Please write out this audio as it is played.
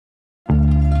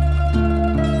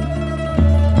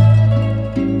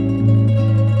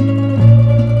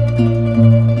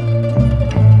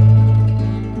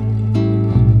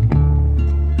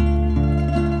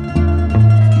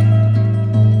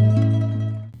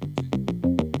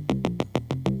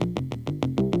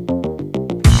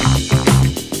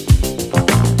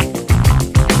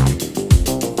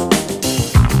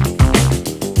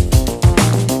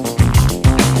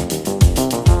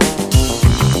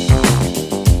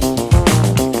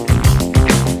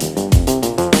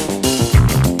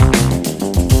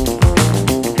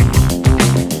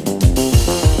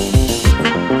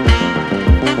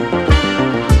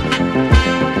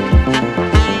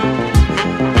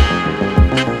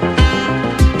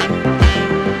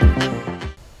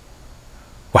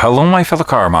Hello, my fellow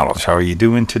car models. How are you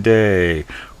doing today?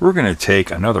 We're going to take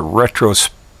another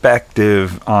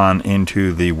retrospective on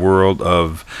into the world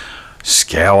of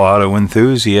Scale Auto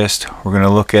Enthusiast. We're going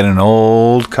to look at an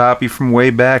old copy from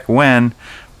way back when,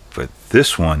 but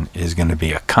this one is going to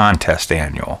be a contest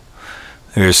annual.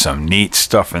 There's some neat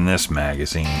stuff in this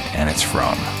magazine, and it's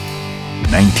from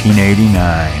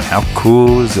 1989. How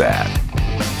cool is that?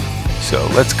 So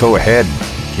let's go ahead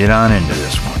and get on into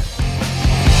this one.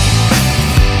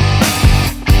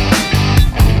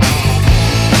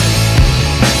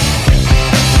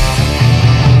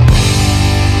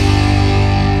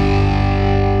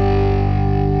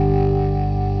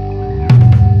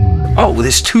 Oh,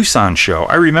 this Tucson show.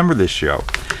 I remember this show.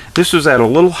 This was at a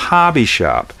little hobby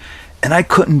shop. And I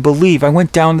couldn't believe, I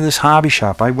went down to this hobby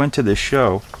shop. I went to this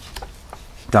show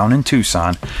down in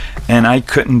Tucson. And I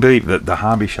couldn't believe that the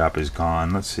hobby shop is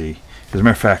gone. Let's see. As a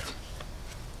matter of fact,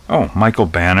 oh, Michael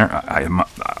Banner.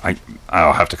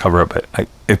 I'll have to cover up.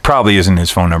 It probably isn't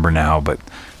his phone number now, but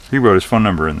he wrote his phone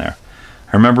number in there.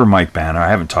 I remember Mike Banner. I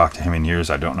haven't talked to him in years.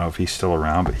 I don't know if he's still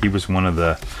around, but he was one of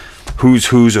the who's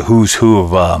who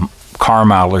of car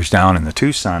modelers down in the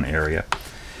Tucson area.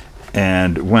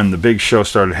 And when the big show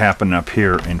started happening up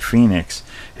here in Phoenix,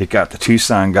 it got the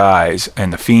Tucson guys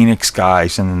and the Phoenix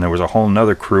guys, and then there was a whole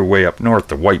nother crew way up north,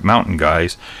 the White Mountain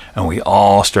guys, and we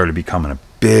all started becoming a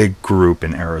big group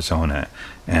in Arizona,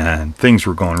 and things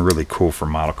were going really cool for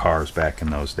model cars back in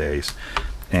those days.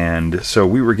 And so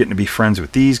we were getting to be friends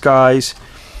with these guys.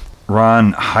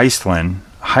 Ron Heiston,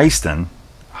 I'm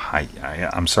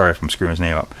sorry if I'm screwing his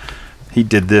name up. He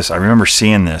did this. I remember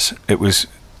seeing this. It was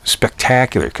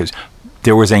spectacular because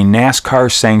there was a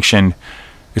NASCAR sanctioned,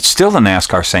 it's still a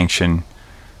NASCAR sanctioned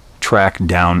track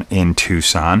down in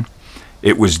Tucson.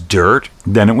 It was dirt,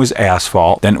 then it was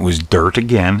asphalt, then it was dirt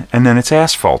again, and then it's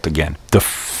asphalt again. The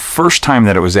first time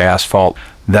that it was asphalt,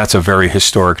 that's a very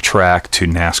historic track to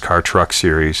NASCAR Truck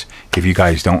Series. If you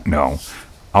guys don't know,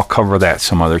 I'll cover that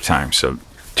some other time. So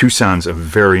Tucson's a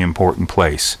very important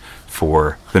place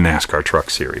for the NASCAR Truck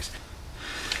Series.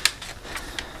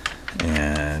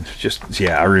 And just,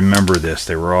 yeah, I remember this.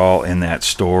 They were all in that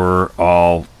store,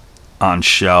 all on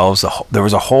shelves. There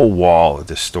was a whole wall at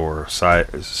this store.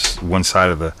 One side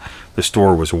of the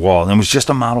store was a wall. And it was just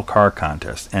a model car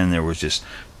contest. And there was just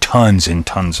tons and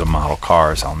tons of model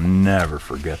cars. I'll never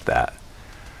forget that.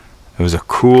 It was a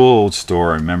cool old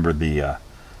store. I remember the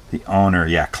owner.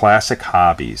 Yeah, Classic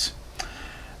Hobbies.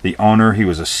 The owner, he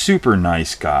was a super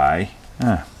nice guy.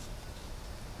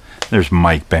 There's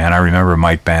Mike Banner. I remember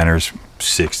Mike Banner's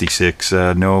 66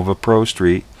 Nova Pro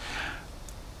Street.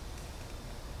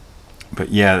 But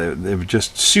yeah, they were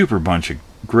just super bunch of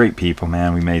great people,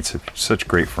 man. We made such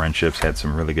great friendships, had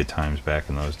some really good times back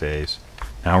in those days.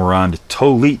 Now we're on to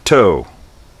Toledo.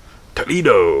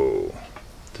 The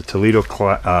Toledo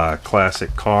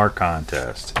Classic Car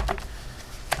Contest.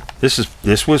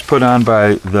 This was put on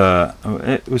by the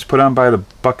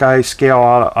Buckeye Scale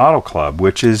Auto Club,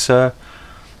 which is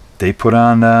they put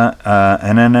on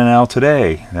NNL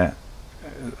today.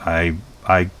 I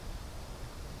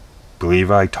believe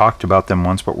I talked about them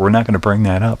once, but we're not going to bring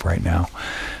that up right now.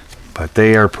 But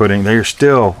they're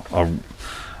still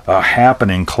a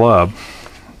happening club,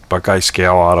 Buckeye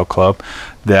Scale Auto Club,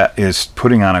 that is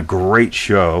putting on a great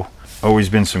show. Always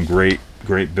been some great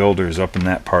builders up in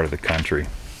that part of the country.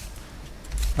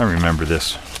 I remember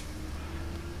this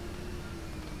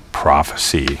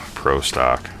Prophecy Pro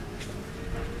Stock.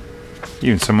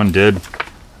 Even someone did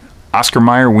Oscar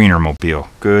Mayer Wienermobile.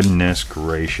 Goodness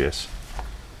gracious.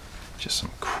 Just some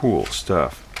cool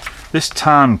stuff. This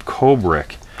Tom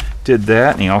Kobrick did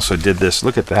that, and he also did this.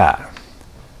 Look at that.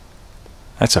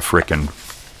 That's a frickin'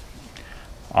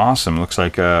 awesome. Looks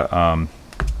like a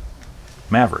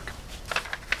Maverick.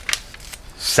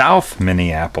 South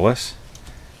Minneapolis.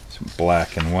 Some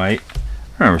black and white.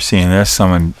 I remember seeing this.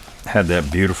 Someone had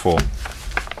that beautiful,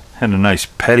 had a nice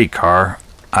petty car.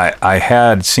 I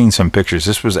had seen some pictures.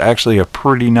 This was actually a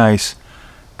pretty nice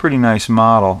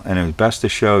model, and it was best to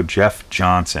show Jeff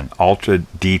Johnson, ultra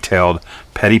detailed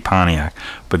petty Pontiac.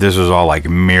 But this was all like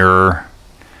mirror.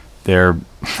 There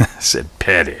said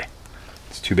petty.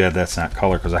 It's too bad that's not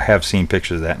color, because I have seen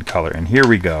pictures of that in color. And here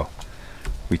we go.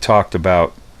 We talked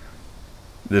about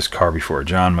this car before,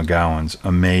 John McGowan's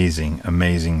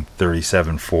amazing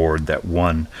 37 Ford that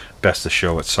won Best of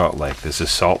Show at Salt Lake. This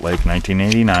is Salt Lake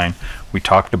 1989. We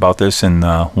talked about this in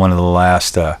one of the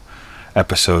last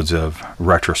episodes of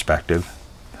Retrospective.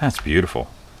 That's beautiful.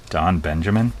 Don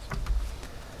Benjamin.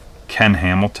 Ken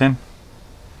Hamilton.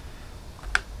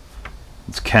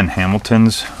 It's Ken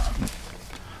Hamilton's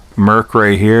Merc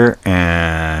right here,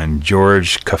 and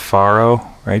George Cafaro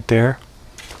right there.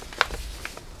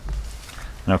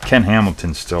 Now Ken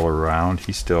Hamilton's still around.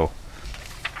 He's still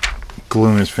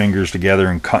gluing his fingers together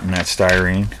and cutting that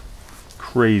styrene.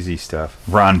 Crazy stuff.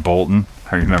 Ron Bolton,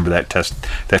 I remember that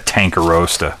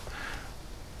Tankerosta.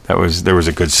 There was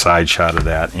a good side shot of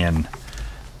that in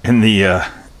the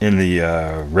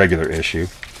regular issue.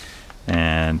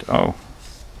 And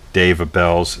Dave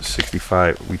Abell's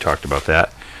 65. We talked about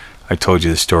that. I told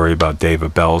you the story about Dave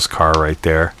Abell's car right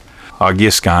there.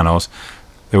 Auguscano's.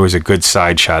 There was a good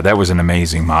side shot. That was an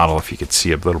amazing model if you could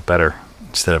see a little better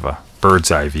instead of a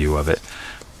bird's eye view of it.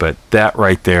 But that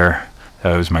right there,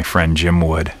 that was my friend Jim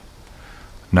Wood.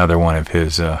 Another one of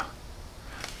his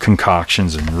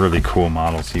concoctions and really cool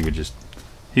models.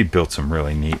 He built some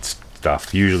really neat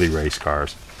stuff, usually race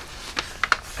cars.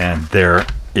 And there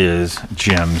is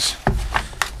Jim's.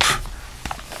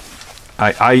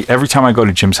 I every time I go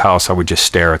to Jim's house, I would just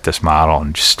stare at this model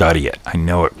and just study it. I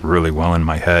know it really well in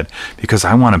my head because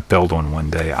I want to build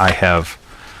one day. I have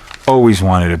always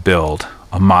wanted to build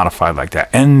a modified like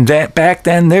that, and that back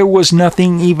then there was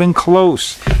nothing even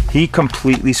close. He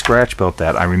completely scratch built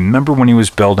that. I remember when he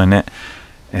was building it,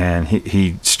 and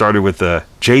he started with the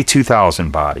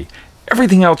J2000 body.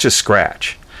 Everything else just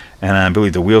scratch, and I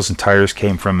believe the wheels and tires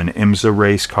came from an IMSA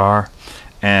race car,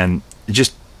 and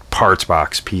just parts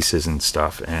box pieces and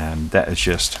stuff. And that is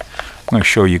just, I'm going to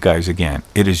show you guys again.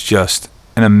 It is just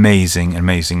an amazing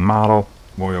model.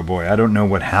 Boy oh boy, I don't know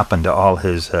what happened to all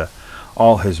his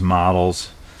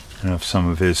models. I don't know if some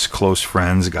of his close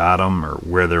friends got them or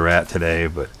where they're at today,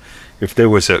 but if there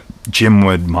was a Jim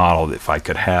Wood model, if I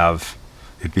could have,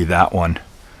 it'd be that one.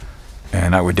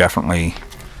 And I would definitely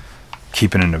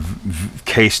keep it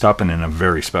cased up and in a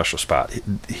very special spot.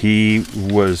 He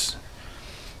was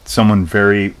someone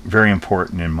very, very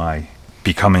important in my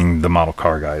becoming the model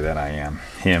car guy that I am.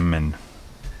 Him and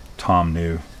Tom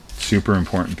New, super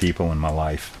important people in my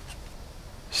life.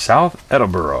 South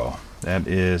Edinburgh, that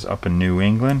is up in New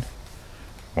England.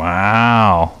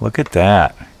 Wow, look at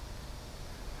that.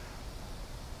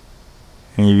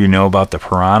 Any of you know about the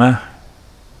Piranha?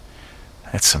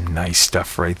 That's some nice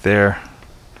stuff right there.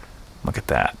 Look at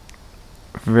that.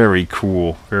 Very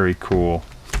cool, very cool.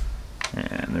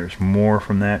 And there's more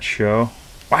from that show.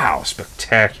 Wow,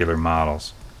 spectacular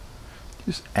models.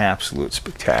 Just absolute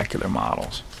spectacular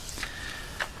models.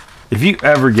 If you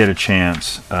ever get a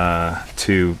chance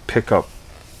to pick up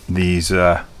these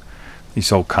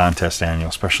old contest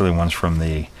annuals, especially ones from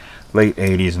the late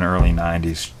 80s and early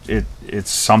 90s,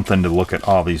 it's something to look at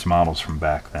all these models from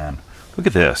back then. Look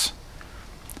at this.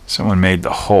 Someone made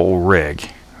the whole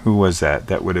rig. Who was that?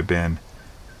 That would have been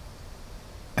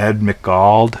Ed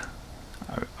McGaud.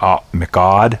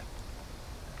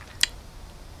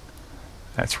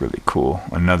 That's really cool.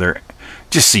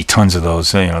 Just see tons of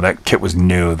those. You know, that kit was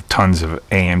new. Tons of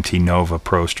AMT Nova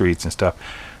Pro Streets and stuff.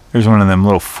 There's one of them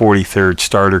little 43rd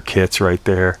starter kits right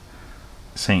there.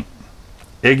 St.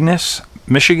 Ignace,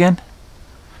 Michigan.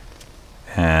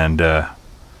 And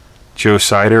Joe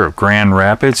Sider of Grand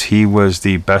Rapids. He was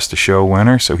the Best of Show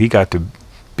winner, so he got to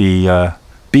be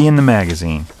in the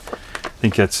magazine. I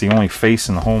think that's the only face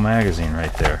in the whole magazine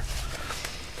right there.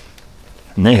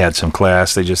 And they had some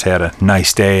class. They just had a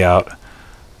nice day out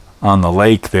on the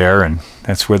lake there, and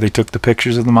that's where they took the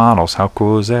pictures of the models. How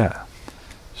cool is that?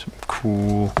 Some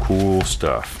cool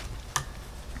stuff.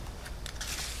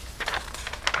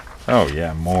 Oh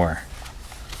yeah, more.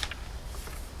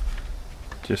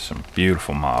 Just some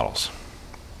beautiful models.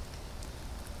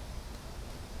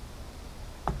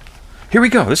 Here we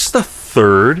go. This is the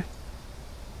third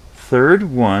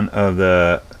one of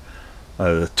the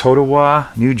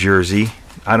Totowa, New Jersey.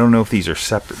 I don't know if these are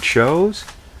separate shows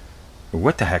or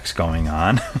what the heck's going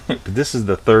on. But this is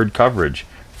the third coverage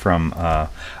from,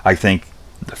 I think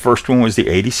the first one was the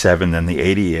 87, then the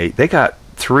 88. They got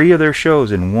 3 of their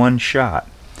shows in one shot.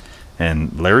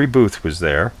 And Larry Booth was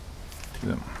there.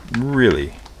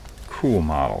 Really cool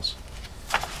models.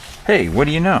 Hey, what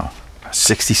do you know? A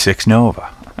 66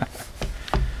 Nova.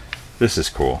 This is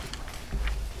cool.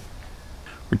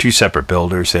 We're 2 separate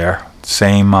builders there.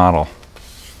 Same model.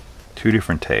 2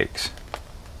 different takes.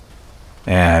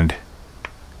 And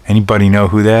anybody know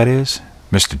who that is?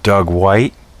 Mr. Doug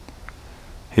White.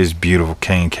 His beautiful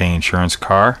K&K insurance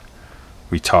car.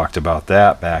 We talked about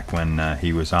that back when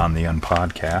he was on the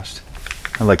Unpodcast.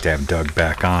 I'd like to have Doug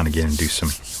back on again and do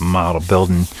some model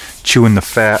building, chewing the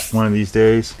fat one of these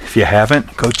days. If you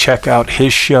haven't, go check out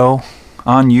his show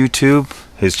on YouTube.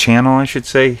 His channel, I should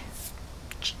say.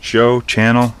 Show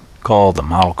channel called The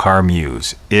Model Car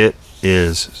Muse. It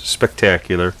is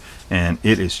spectacular, and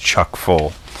it is chock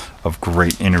full of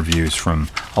great interviews from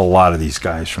a lot of these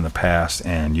guys from the past,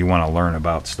 and you want to learn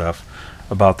about stuff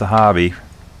about the hobby,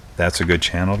 That's a good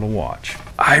channel to watch.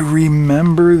 I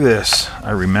remember this.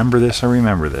 I remember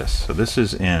this. So this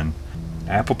is in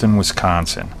Appleton,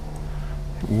 Wisconsin.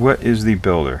 What is the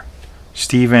builder?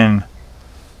 Steven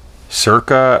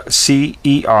Cerka, C-E-R-K-A.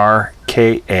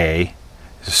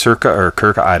 Cerka or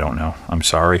Kirka, I don't know. I'm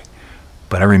sorry.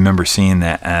 But I remember seeing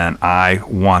that, and I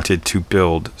wanted to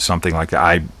build something like that.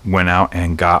 I went out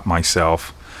and got myself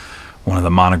one of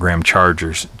the monogram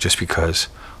chargers just because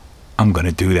I'm going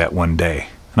to do that one day.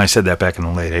 And I said that back in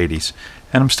the late 80s,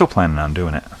 and I'm still planning on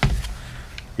doing it.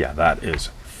 Yeah, that is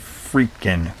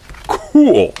freaking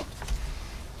cool.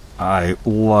 I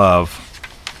love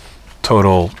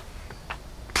total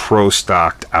pro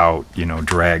stocked out, you know,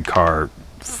 drag car,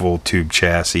 full tube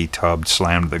chassis, tubbed,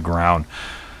 slammed to the ground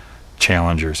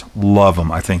Challengers. Love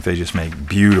them. I think they just make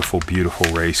beautiful,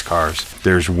 beautiful race cars.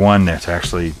 There's one that's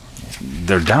actually,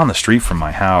 they're down the street from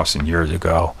my house, and years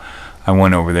ago I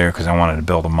went over there because I wanted to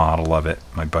build a model of it.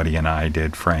 My buddy and I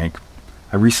did, Frank.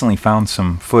 I recently found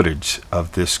some footage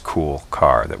of this cool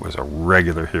car that was a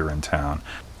regular here in town.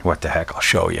 What the heck, I'll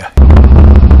show you.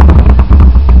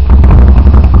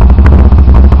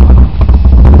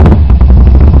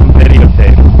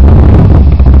 Videotape.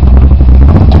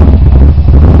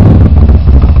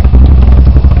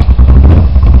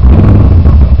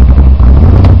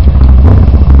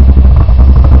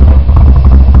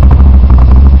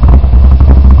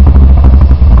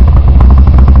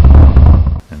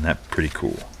 Pretty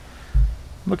cool.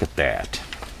 Look at that.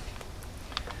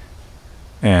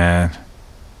 And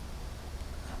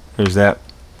there's that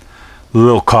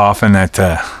little coffin, that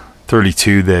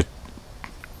 32 that,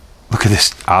 look at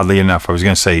this, oddly enough, I was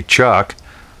going to say Chuck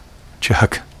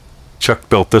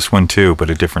built this one too, but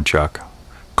a different Chuck.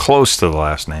 Close to the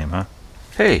last name, huh?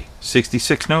 Hey,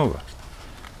 66 Nova.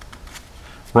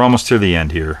 We're almost to the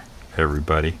end here,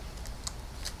 everybody.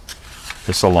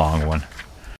 It's a long one.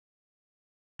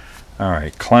 All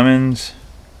right, Clemens,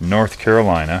 North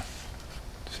Carolina.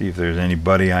 See if there's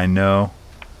anybody I know.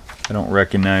 I don't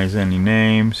recognize any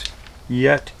names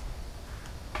yet.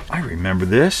 I remember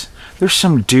this. There's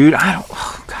some dude,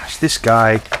 oh gosh, this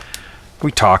guy,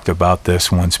 we talked about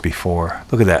this once before.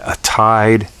 Look at that, a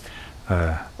Tide.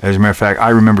 As a matter of fact, I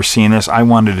remember seeing this. I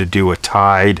wanted to do a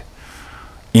Tide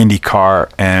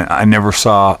IndyCar, and I never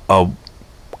saw a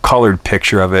colored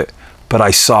picture of it, but I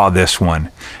saw this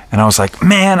one. And I was like,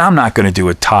 man, I'm not going to do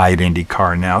a Tide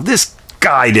IndyCar now. This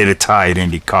guy did a Tide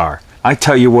IndyCar. I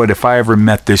tell you what, if I ever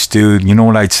met this dude, you know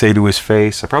what I'd say to his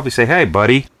face? I'd probably say, hey,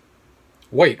 buddy.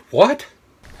 Wait, what?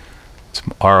 It's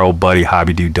our old buddy,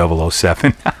 Hobby Dude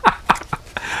 007.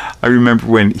 I remember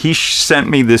when he sent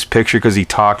me this picture because he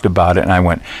talked about it, and I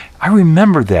went, I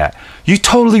remember that. You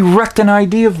totally wrecked an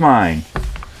idea of mine.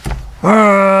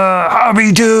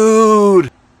 Hobby Dude.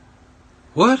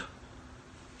 What?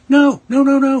 No.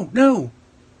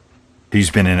 He's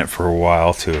been in it for a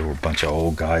while too. We're a bunch of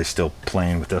old guys still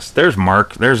playing with us. There's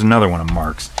Mark. There's another one of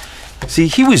Mark's. See,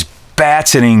 he was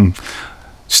Batsoning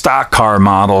stock car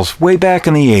models way back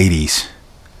in the 80s.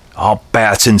 All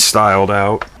Batson styled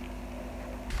out.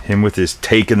 Him with his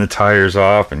taking the tires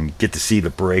off and get to see the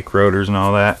brake rotors and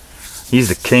all that. He's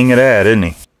the king of that, isn't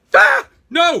he? Ah!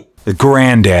 No! The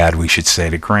granddad, we should say.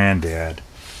 The granddad.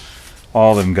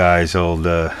 All them guys old,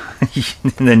 and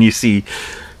then you see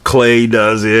Clay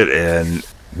does it, and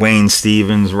Wayne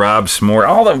Stevens, Rob Smore,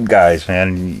 all them guys,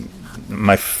 man.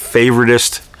 My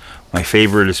favoritist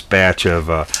batch of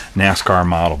NASCAR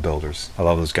model builders. I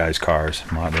love those guys' cars,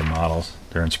 their models,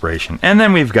 their inspiration. And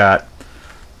then we've got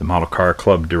the Model Car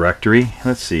Club directory.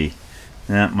 Let's see.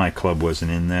 My club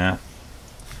wasn't in that,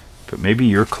 but maybe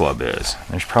your club is.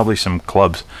 There's probably some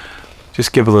clubs.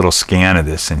 Just give a little scan of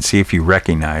this and see if you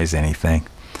recognize anything.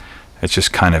 It's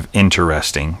just kind of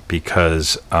interesting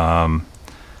because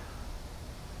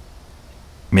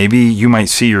maybe you might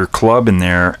see your club in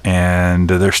there and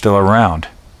they're still around.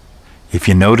 If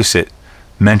you notice it,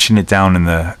 mention it down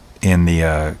in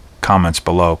the comments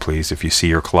below, please, if you see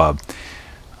your club.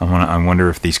 I wonder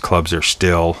if these clubs are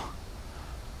still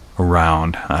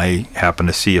around. I happen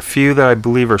to see a few that I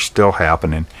believe are still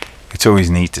happening. It's always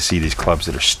neat to see these clubs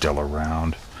that are still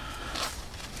around.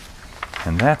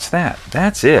 And that's that.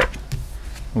 That's it.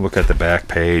 We'll look at the back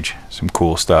page. Some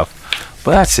cool stuff.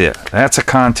 But that's it. That's a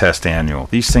contest annual.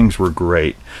 These things were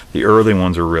great. The early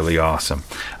ones were really awesome.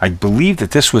 I believe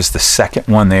that this was the second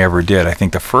one they ever did. I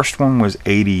think the first one was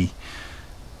 88.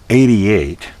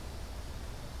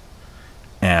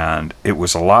 And it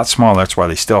was a lot smaller. That's why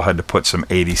they still had to put some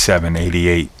 87,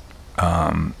 88.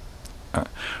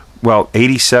 Well,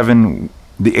 87,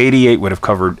 the 88 would have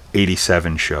covered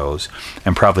 87 shows,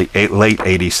 and probably late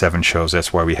 87 shows.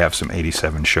 That's why we have some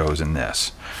 87 shows in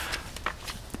this.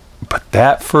 But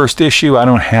that first issue, I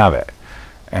don't have it.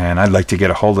 And I'd like to get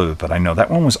a hold of it, but I know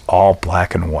that one was all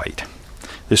black and white.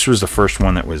 This was the first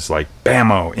one that was like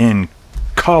bammo in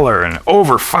color and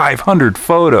over 500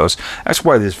 photos. That's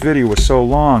why this video was so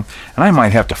long. And I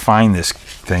might have to find this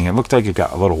thing. It looked like it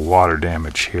got a little water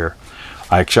damage here.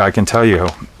 Actually, I can tell you,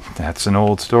 that's an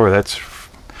old story.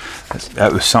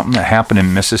 That was something that happened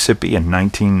in Mississippi in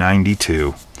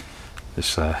 1992.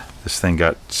 This thing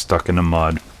got stuck in the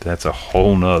mud. That's a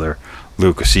whole nother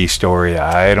Luka story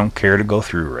I don't care to go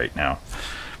through right now.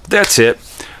 But that's it.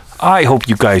 I hope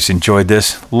you guys enjoyed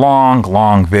this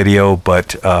long video,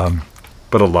 but a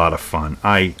lot of fun.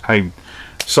 I'm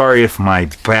sorry if my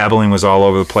babbling was all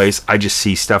over the place. I just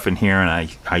see stuff in here and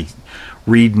I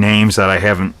read names that I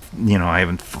haven't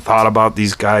thought about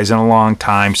these guys in a long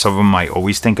time. Some of them I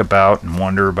always think about and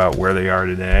wonder about where they are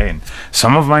today, and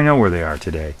some of them I know where they are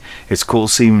today. It's cool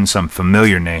seeing some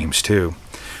familiar names too,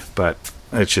 but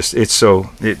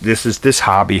this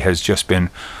hobby has just been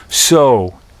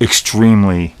so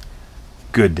extremely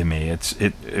good to me. It's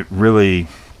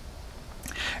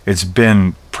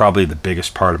been probably the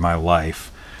biggest part of my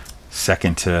life,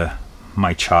 second to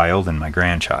my child and my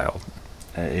grandchild.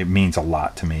 It means a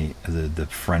lot to me. The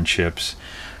friendships,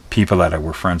 people that I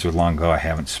were friends with long ago I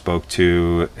haven't spoke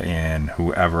to, and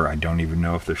whoever, I don't even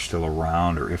know if they're still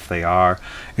around or if they are.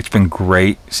 It's been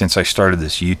great since I started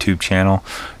this YouTube channel,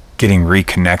 getting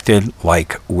reconnected,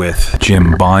 like with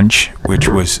Jim Bunch, which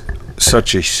was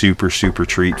such a super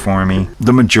treat for me.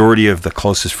 The majority of the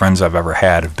closest friends I've ever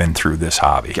had have been through this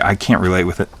hobby. I can't relate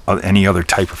with any other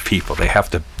type of people. They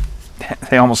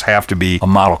almost have to be a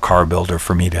model car builder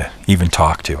for me to even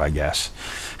talk to, I guess.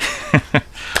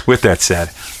 With that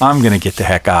said, I'm gonna get the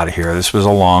heck out of here. This was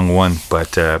a long one,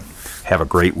 but have a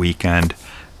great weekend.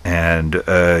 And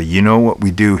you know what we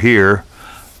do here,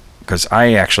 because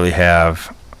I actually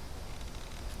have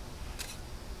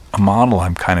a model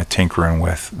I'm kind of tinkering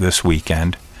with this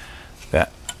weekend.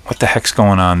 What the heck's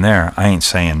going on there? I ain't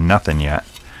saying nothing yet,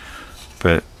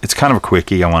 but it's kind of a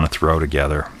quickie I want to throw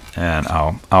together, and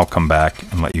I'll come back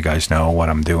and let you guys know what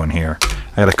I'm doing here.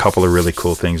 I got a couple of really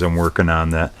cool things I'm working on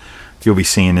that you'll be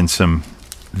seeing in some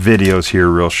videos here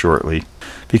real shortly,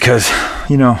 because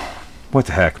what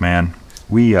the heck, man,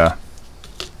 we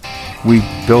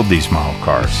build these model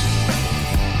cars.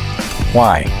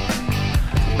 Why?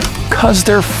 Because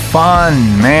they're fun,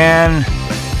 man.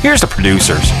 Here's the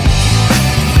producers.